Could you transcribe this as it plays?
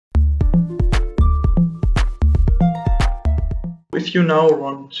If you now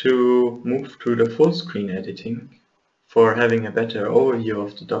want to move to the full screen editing for having a better overview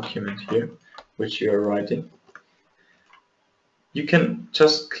of the document here, which you are writing, you can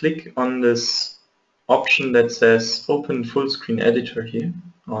just click on this option that says Open Full Screen Editor here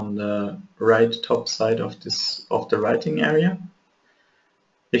on the right top side of the writing area.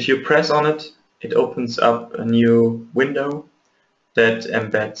 If you press on it, it opens up a new window that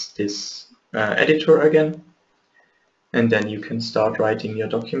embeds this editor again, and then you can start writing your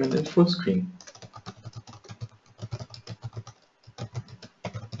document in full screen.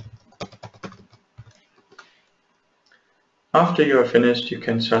 After you are finished, you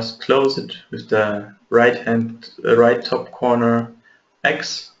can just close it with the right top corner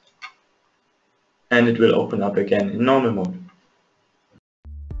X, and it will open up again in normal mode.